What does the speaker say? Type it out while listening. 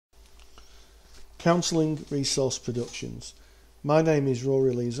Counselling Resource Productions. My name is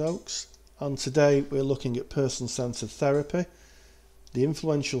Rory Lees-Oakes, and today we're looking at person-centred therapy, the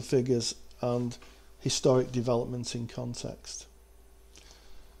influential figures and historic development in context.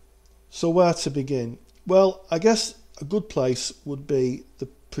 So where to begin? Well, I guess a good place would be the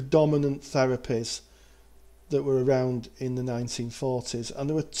predominant therapies that were around in the 1940s, and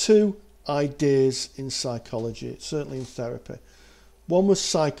there were two ideas in psychology, certainly in therapy. One was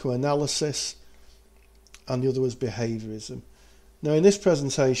psychoanalysis and the other was behaviourism. Now in this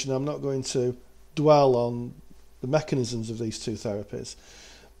presentation I'm not going to dwell on the mechanisms of these two therapies,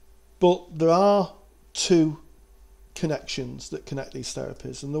 but there are two connections that connect these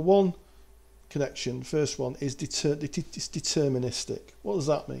therapies, and the one connection, first one, is deterministic. What does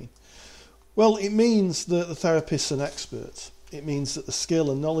that mean? Well, it means that the therapist's an expert. It means that the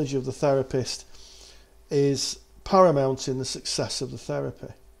skill and knowledge of the therapist is paramount in the success of the therapy.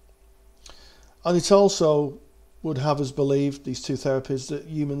 And it also would have us believe, these two therapies, that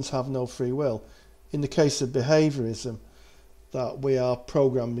humans have no free will. In the case of behaviourism, that we are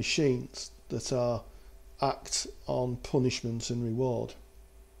programmed machines that act on punishment and reward.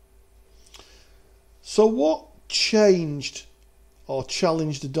 So what changed or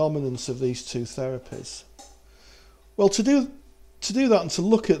challenged the dominance of these two therapies? Well, to do that and to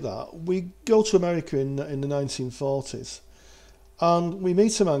look at that, we go to America in the 1940s, and we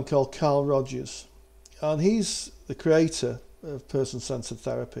meet a man called Carl Rogers, and he's the creator of person-centred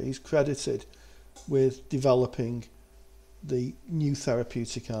therapy. He's credited with developing the new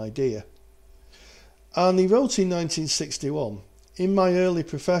therapeutic idea. And he wrote in 1961, "In my early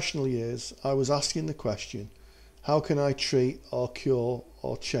professional years, I was asking the question, how can I treat or cure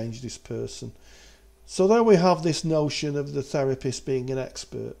or change this person?" So there we have this notion of the therapist being an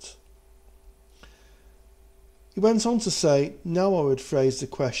expert. He went on to say, now I would phrase the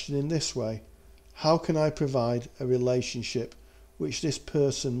question in this way: how can I provide a relationship which this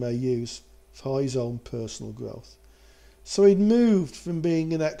person may use for his own personal growth? So he'd moved from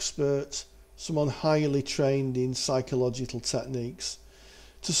being an expert, someone highly trained in psychological techniques,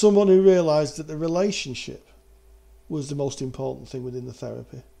 to someone who realised that the relationship was the most important thing within the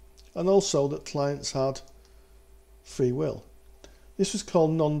therapy, and also that clients had free will. This was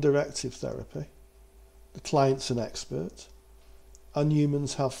called non-directive therapy. The client's an expert and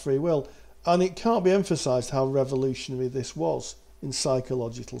humans have free will, and it can't be emphasised how revolutionary this was in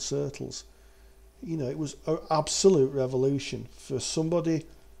psychological circles. You know, it was an absolute revolution for somebody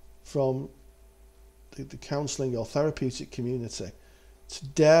from the counselling or therapeutic community to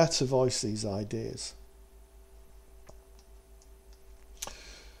dare to voice these ideas.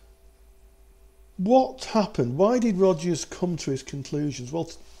 What happened? Why did Rogers come to his conclusions? Well,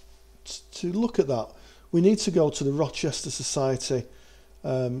 to look at that, we need to go to the Rochester Society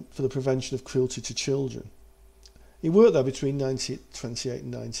for the Prevention of Cruelty to Children. He worked there between 1928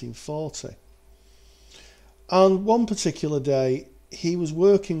 and 1940. And one particular day, he was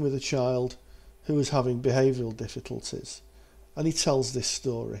working with a child who was having behavioural difficulties. And he tells this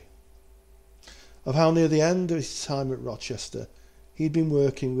story of how near the end of his time at Rochester, he'd been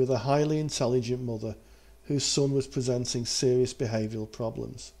working with a highly intelligent mother whose son was presenting serious behavioural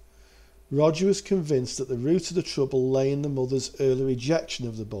problems. Roger was convinced that the root of the trouble lay in the mother's early rejection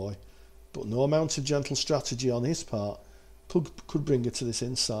of the boy, but no amount of gentle strategy on his part could bring her to this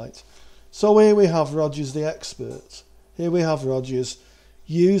insight. So here we have Rogers the expert. Here we have Rogers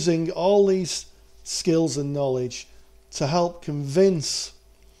using all these skills and knowledge to help convince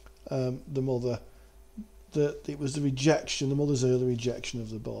the mother that it was the mother's early rejection of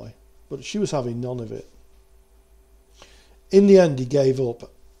the boy, but she was having none of it. In the end, he gave up,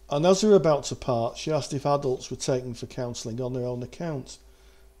 and as they were about to part, she asked if adults were taken for counselling on their own account.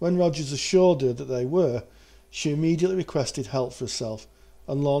 When Rogers assured her that they were, she immediately requested help for herself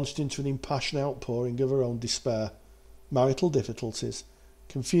and launched into an impassioned outpouring of her own despair, marital difficulties,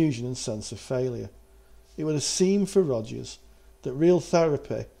 confusion and sense of failure. It would have seemed for Rogers that real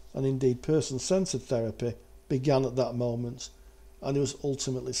therapy, and indeed person-centred therapy, began at that moment, and it was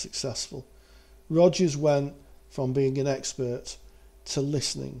ultimately successful. Rogers went from being an expert to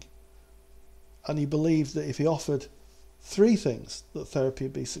listening, and he believed that if he offered three things, that therapy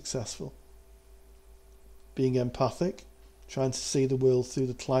would be successful: being empathic, trying to see the world through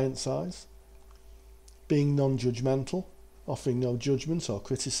the client's eyes; being non-judgmental, offering no judgment or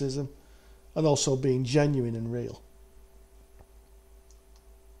criticism; and also being genuine and real.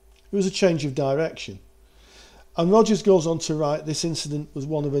 It was a change of direction. And Rogers goes on to write, "This incident was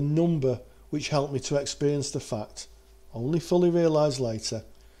one of a number which helped me to experience the fact, only fully realised later,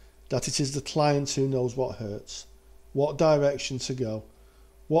 that it is the client who knows what hurts, what direction to go,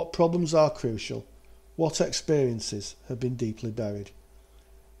 what problems are crucial, what experiences had been deeply buried.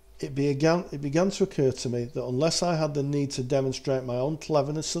 It began to occur to me that unless I had the need to demonstrate my own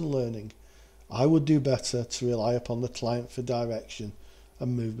cleverness and learning, I would do better to rely upon the client for direction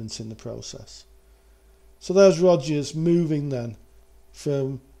and movement in the process. So there's Rogers moving then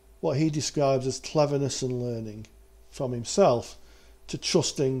from what he describes as cleverness and learning from himself to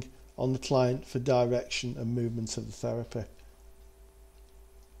trusting on the client for direction and movement of the therapy.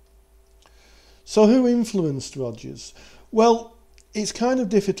 So who influenced Rogers? Well, it's kind of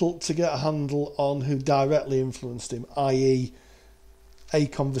difficult to get a handle on who directly influenced him, i.e. a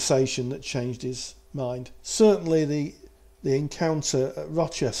conversation that changed his mind. Certainly the encounter at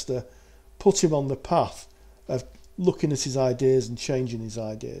Rochester put him on the path of looking at his ideas and changing his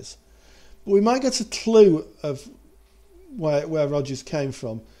ideas. But we might get a clue of where Rogers came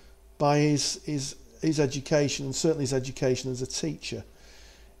from by his education, and certainly his education as a teacher.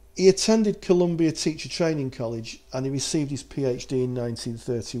 He attended Columbia Teacher Training College and he received his PhD in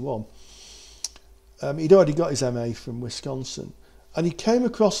 1931. He'd already got his MA from Wisconsin, and he came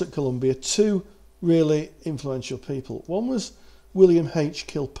across at Columbia two really influential people. One was William H.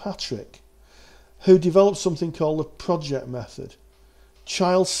 Kilpatrick, who developed something called the project method,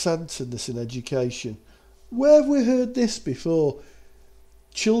 child-centeredness in education. Where have we heard this before?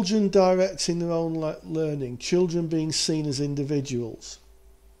 Children directing their own learning, children being seen as individuals.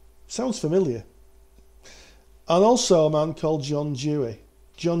 Sounds familiar. And also a man called John Dewey.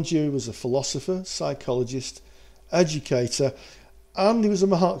 John Dewey was a philosopher, psychologist, educator, and he was a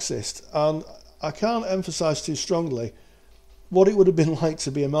Marxist. And I can't emphasise too strongly what it would have been like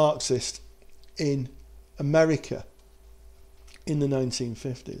to be a Marxist in America in the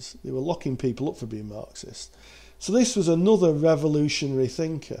 1950s. They were locking people up for being Marxist. So this was another revolutionary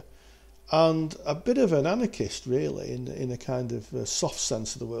thinker and a bit of an anarchist, really, in a kind of soft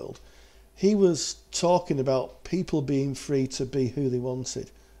sense of the word. He was talking about people being free to be who they wanted,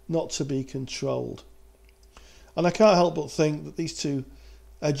 not to be controlled. And I can't help but think that these two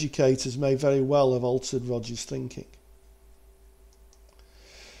educators may very well have altered Rogers' thinking.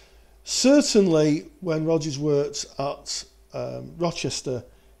 Certainly, when Rogers worked at Rochester,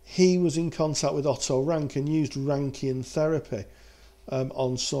 he was in contact with Otto Rank and used Rankian therapy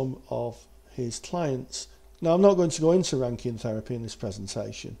on some of his clients. Now, I'm not going to go into Rankian therapy in this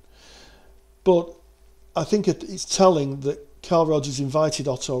presentation, but I think it's telling that Carl Rogers invited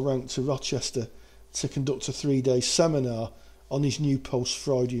Otto Rank to Rochester to conduct a 3-day seminar on his new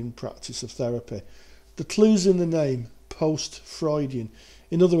post-Freudian practice of therapy. The clue's in the name, post-Freudian.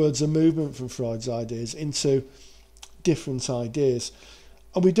 In other words, a movement from Freud's ideas into different ideas.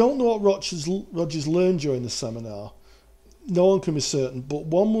 And we don't know what Rogers learned during the seminar. No one can be certain, but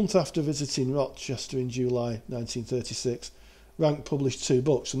 1 month after visiting Rochester in July 1936, Rank published 2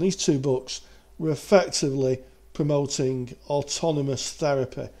 books, and these 2 books were effectively promoting autonomous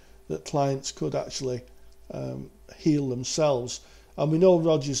therapy, that clients could actually heal themselves. And we know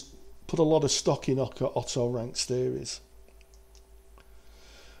Rogers put a lot of stock in Otto Rank's theories.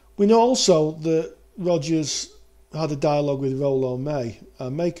 We know also that Rogers had a dialogue with Rollo May.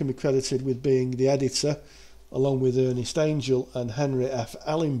 May can be credited with being the editor, along with Ernest Angel and Henry F.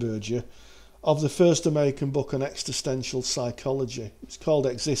 Ellenberger, of the first American book on existential psychology. It's called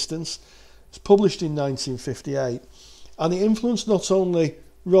Existence. It's published in 1958, and it influenced not only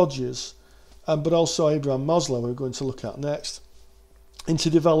Rogers, but also Abraham Maslow, who we're going to look at next, into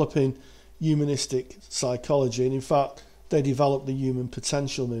developing humanistic psychology. And in fact, they developed the human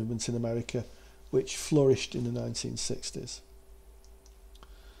potential movement in America, which flourished in the 1960s.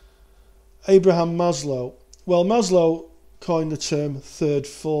 Abraham Maslow. Well, Maslow coined the term third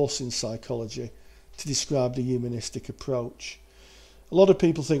force in psychology to describe the humanistic approach. A lot of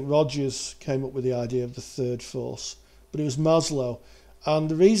people think Rogers came up with the idea of the third force, but it was Maslow. And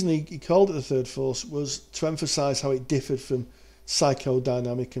the reason he called it the third force was to emphasise how it differed from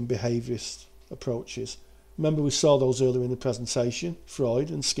psychodynamic and behaviourist approaches. Remember, we saw those earlier in the presentation, Freud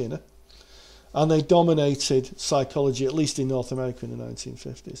and Skinner. And they dominated psychology, at least in North America in the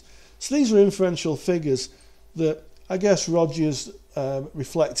 1950s. So these were influential figures that I guess Rogers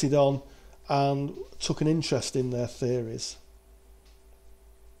reflected on and took an interest in their theories.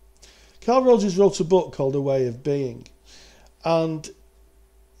 Carl Rogers wrote a book called A Way of Being, and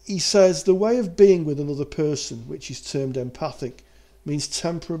he says the way of being with another person, which is termed empathic, means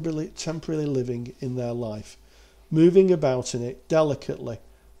temporarily living in their life, moving about in it delicately,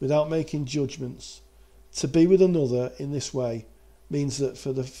 without making judgments. To be with another in this way means that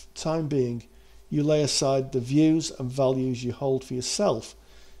for the time being, you lay aside the views and values you hold for yourself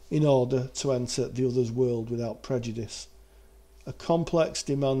in order to enter the other's world without prejudice. A complex,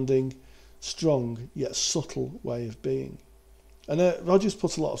 demanding, strong yet subtle way of being. And Rogers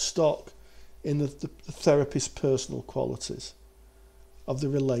put a lot of stock in the therapist's personal qualities, of the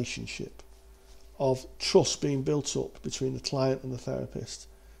relationship, of trust being built up between the client and the therapist,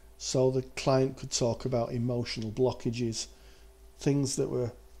 so the client could talk about emotional blockages, things that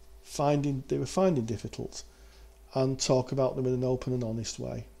they were finding difficult, and talk about them in an open and honest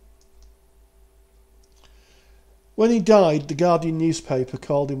way. When he died, the Guardian newspaper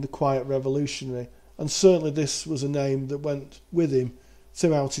called him the Quiet Revolutionary, and certainly this was a name that went with him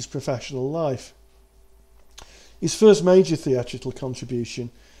throughout his professional life. His first major theatrical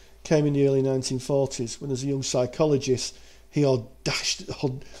contribution came in the early 1940s, when as a young psychologist he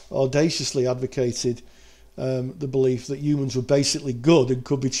audaciously advocated the belief that humans were basically good and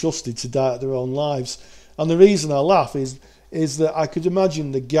could be trusted to direct their own lives. And the reason I laugh is that I could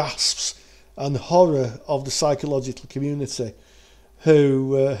imagine the gasps and horror of the psychological community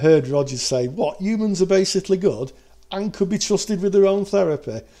who heard Rogers say, what, humans are basically good and could be trusted with their own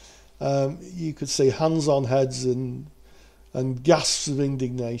therapy? You could see hands on heads and gasps of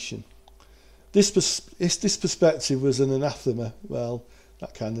indignation. This perspective was an anathema. Well,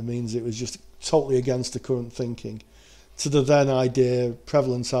 that kind of means it was just totally against the current thinking, to the then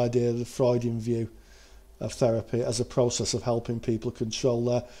prevalent idea of the Freudian view of therapy as a process of helping people control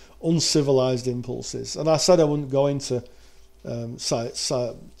their uncivilized impulses. And I said I wouldn't go into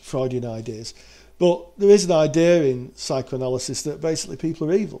Freudian ideas, but there is an idea in psychoanalysis that basically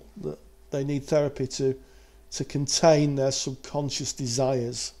people are evil, that they need therapy to contain their subconscious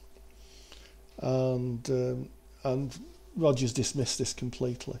desires, and Rogers dismissed this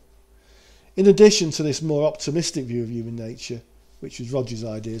completely. In addition to this more optimistic view of human nature, which was Rogers'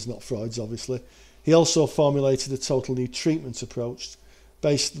 ideas, not Freud's obviously, he also formulated a total new treatment approach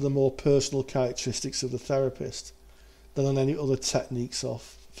based on the more personal characteristics of the therapist than on any other techniques or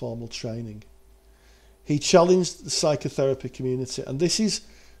formal training. He challenged the psychotherapy community, and this is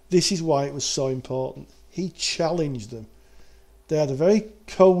why it was so important. He challenged them. They had a very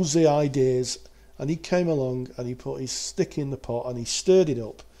cosy ideas, and he came along and he put his stick in the pot and he stirred it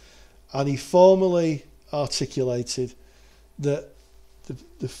up, and he formally articulated that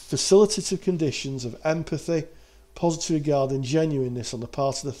the facilitative conditions of empathy, positive regard and genuineness on the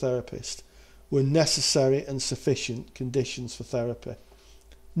part of the therapist were necessary and sufficient conditions for therapy.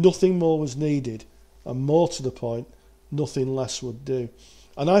 Nothing more was needed, and more to the point, nothing less would do.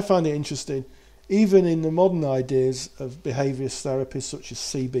 And I find it interesting, even in the modern ideas of behaviourist therapy such as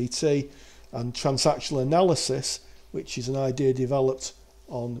CBT and transactional analysis, which is an idea developed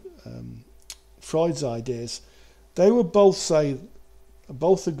on Freud's ideas, they would both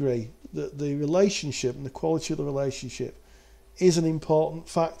agree that the relationship and the quality of the relationship is an important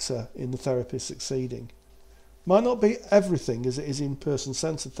factor in the therapist succeeding. Might not be everything as it is in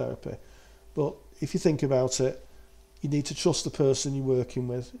person-centred therapy, but if you think about it, you need to trust the person you're working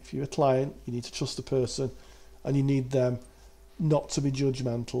with. If you're a client, you need to trust the person, and you need them not to be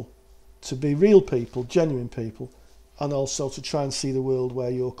judgmental, to be real people, genuine people, and also to try and see the world where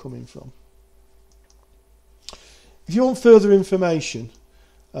you're coming from. If you want further information,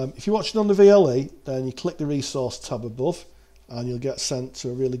 if you're watching on the VLE, then you click the resource tab above and you'll get sent to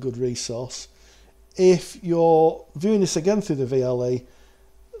a really good resource. If you're viewing this again through the VLE,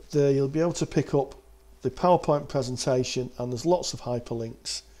 you'll be able to pick up the PowerPoint presentation, and there's lots of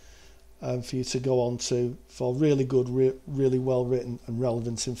hyperlinks for you to go on to for really good, really well written and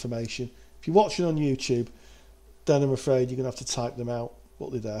relevant information. If you're watching on YouTube, then I'm afraid you're going to have to type them out,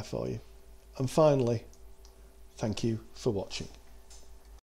 but they're there for you. And finally, thank you for watching.